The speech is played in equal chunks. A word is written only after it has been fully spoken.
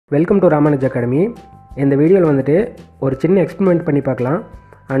Welcome to Ramanuja Academy. இந்த வீடியோவில் வந்துட்டு ஒரு சின்ன எக்ஸ்பெரிமெண்ட் பண்ணி பார்க்கலாம்.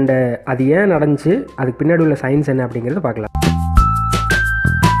 அண்ட் அது ஏன் நடந்துச்சு, அதுக்கு பின்னாடி உள்ள சயின்ஸ் என்ன அப்படிங்கிறத பார்க்கலாம்.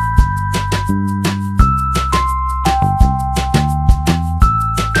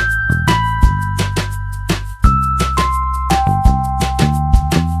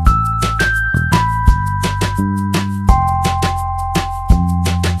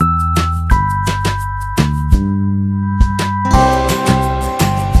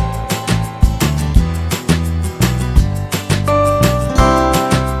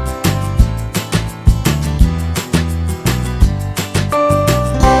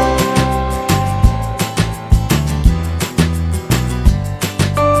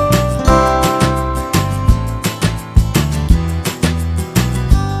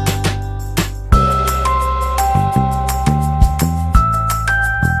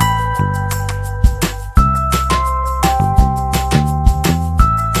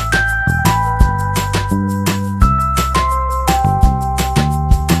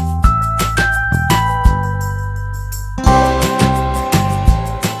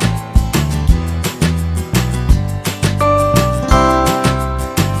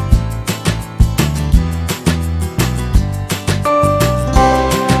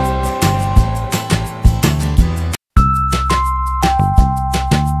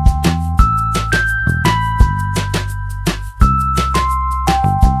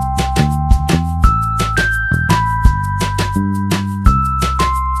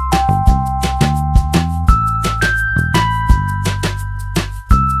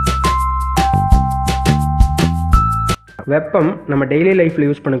 வெப்பம் நம்ம டெய்லி லைஃப்பில்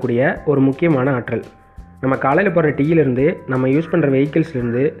யூஸ் பண்ணக்கூடிய ஒரு முக்கியமான ஆற்றல். நம்ம காலையில் போடுற டீயிலிருந்து நம்ம யூஸ் பண்ணுற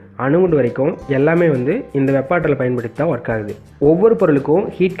வெஹிக்கிள்ஸ்லேருந்து அணுகுண்டு வரைக்கும் எல்லாமே இந்த வெப்ப ஆற்றலை பயன்படுத்தி தான் ஒர்க் ஆகுது. ஒவ்வொரு பொருளுக்கும்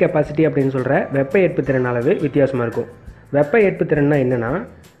ஹீட் கெப்பாசிட்டி அப்படின்னு சொல்கிற வெப்ப ஏற்புத்திறன் அளவு வித்தியாசமாக இருக்கும். வெப்ப ஏற்புத்திறன்னா என்னென்னா,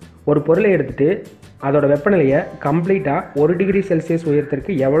 ஒரு பொருளை எடுத்துகிட்டு அதோட வெப்பநிலையை கம்ப்ளீட்டாக 1 டிகிரி செல்சியஸ்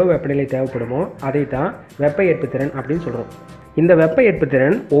உயரத்திற்கு எவ்வளோ வெப்பநிலை தேவைப்படுமோ அதை தான் வெப்ப ஏற்புத்திறன் அப்படின்னு சொல்கிறோம். இந்த வெப்ப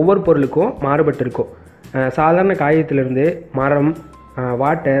ஏற்புத்திறன் ஒவ்வொரு பொருளுக்கும் மாறுபட்டு இருக்கும். சாதாரண காகிதத்திலிருந்து மரம்,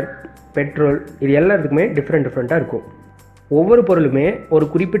 வாட்டர், பெட்ரோல், இது எல்லாத்துக்குமே டிஃப்ரெண்ட்டாக இருக்கும். ஒவ்வொரு பொருளுமே ஒரு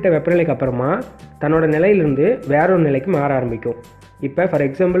குறிப்பிட்ட வெப்பநிலைக்கு அப்புறமா தன்னோட நிலையிலிருந்து வேற ஒரு நிலைக்கு மாற ஆரம்பிக்கும். இப்போ ஃபார்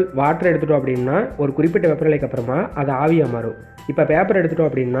எக்ஸாம்பிள் வாட்டர் எடுத்துட்டோம் அப்படின்னா ஒரு குறிப்பிட்ட வெப்பநிலைக்கு அப்புறமா அது ஆவியாக மாறும். இப்போ பேப்பர் எடுத்துட்டோம்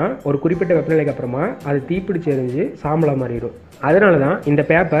அப்படின்னா ஒரு குறிப்பிட்ட வெப்பநிலைக்கு அப்புறமா அது தீப்பிடிச்சு எரிஞ்சு சாம்பலாக மாறிடும். அதனால தான் இந்த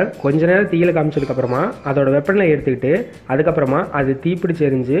பேப்பர் கொஞ்ச நேரம் தீயில காமிச்சதுக்கப்புறமா அதோட வெப்பநிலை எடுத்துக்கிட்டு அதுக்கப்புறமா அது தீப்பிடிச்சு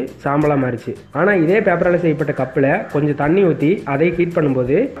எரிஞ்சு சாம்பலாக மாறிச்சு. ஆனால் இதே பேப்பரால் செய்யப்பட்ட கப்பில் கொஞ்சம் தண்ணி ஊற்றி அதை ஹீட்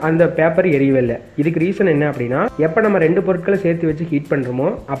பண்ணும்போது அந்த பேப்பர் எரியவே இல்லை. இதுக்கு ரீசன் என்ன அப்படின்னா, எப்போ நம்ம 2 பொருட்களை சேர்த்து வச்சு ஹீட் பண்ணுறோமோ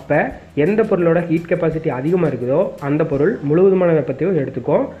அப்போ எந்த பொருளோட ஹீட் கெப்பாசிட்டி அதிகமாக இருக்குதோ அந்த பொருள் முழுவதுமான வெப்பத்தையும்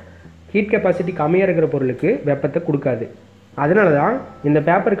எடுத்துக்கும். ஹீட் கெப்பாசிட்டி கம்மியாக இருக்கிற பொருளுக்கு வெப்பத்தை கொடுக்காது. அதனால தான் இந்த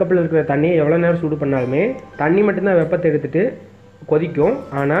பேப்பர் கப்பில் இருக்கிற தண்ணியை எவ்வளோ நேரம் சூடு பண்ணாலுமே தண்ணி மட்டும்தான் வெப்பத்தை எடுத்துகிட்டு கொதிக்கும்.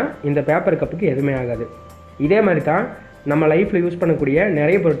 ஆனால் இந்த பேப்பர் கப்புக்கு எதுவுமே ஆகாது. இதே மாதிரி தான் நம்ம லைஃப்பில் யூஸ் பண்ணக்கூடிய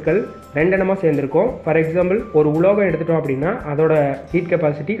நிறைய பொருட்கள் 2 எண்ணமாக சேர்ந்துருக்கும். ஃபார் எக்ஸாம்பிள் ஒரு உலோகம் எடுத்துட்டோம் அப்படின்னா அதோட ஹீட்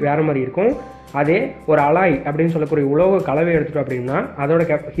கெப்பாசிட்டி வேறு மாதிரி இருக்கும். அதே ஒரு அலாய் அப்படின்னு சொல்லக்கூடிய உலோக கலவை எடுத்துட்டோம் அப்படின்னா அதோட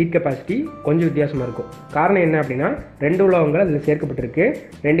ஹீட் கெப்பாசிட்டி கொஞ்சம் வித்தியாசமாக இருக்கும். காரணம் என்ன அப்படின்னா 2 உலோகங்கள் அதில் சேர்க்கப்பட்டிருக்கு.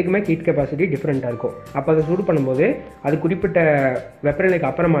 2க்குமே ஹீட் கெப்பாசிட்டி டிஃப்ரெண்ட்டாக இருக்கும். அப்போ அதை சூடு பண்ணும்போது அது குறிப்பிட்ட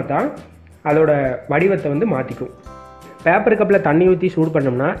வெப்பநிலைக்கு அப்புறமா தான் அதோட வடிவத்தை மாற்றிக்கும். பேப்பர் கப்பில் தண்ணி ஊற்றி சூடு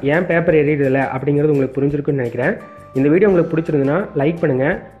பண்ணோம்னா ஏன் பேப்பர் எரியுதில்லை அப்படிங்கிறது உங்களுக்கு புரிஞ்சிருக்குன்னு நினைக்கிறேன். இந்த வீடியோ உங்களுக்கு பிடிச்சிருந்துன்னா லைக்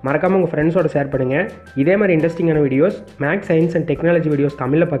பண்ணுங்கள், மறக்காமல் உங்கள் ஃப்ரெண்ட்ஸோட ஷேர் பண்ணுங்கள். இதே மாதிரி இன்ட்ரெஸ்டிங்கான videos, maths, science and technology videos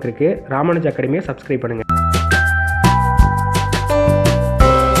தமிழில் பார்க்குறதுக்கு ராமானுஜ அகாடமியை சப்ஸ்கிரைப் பண்ணுங்கள்.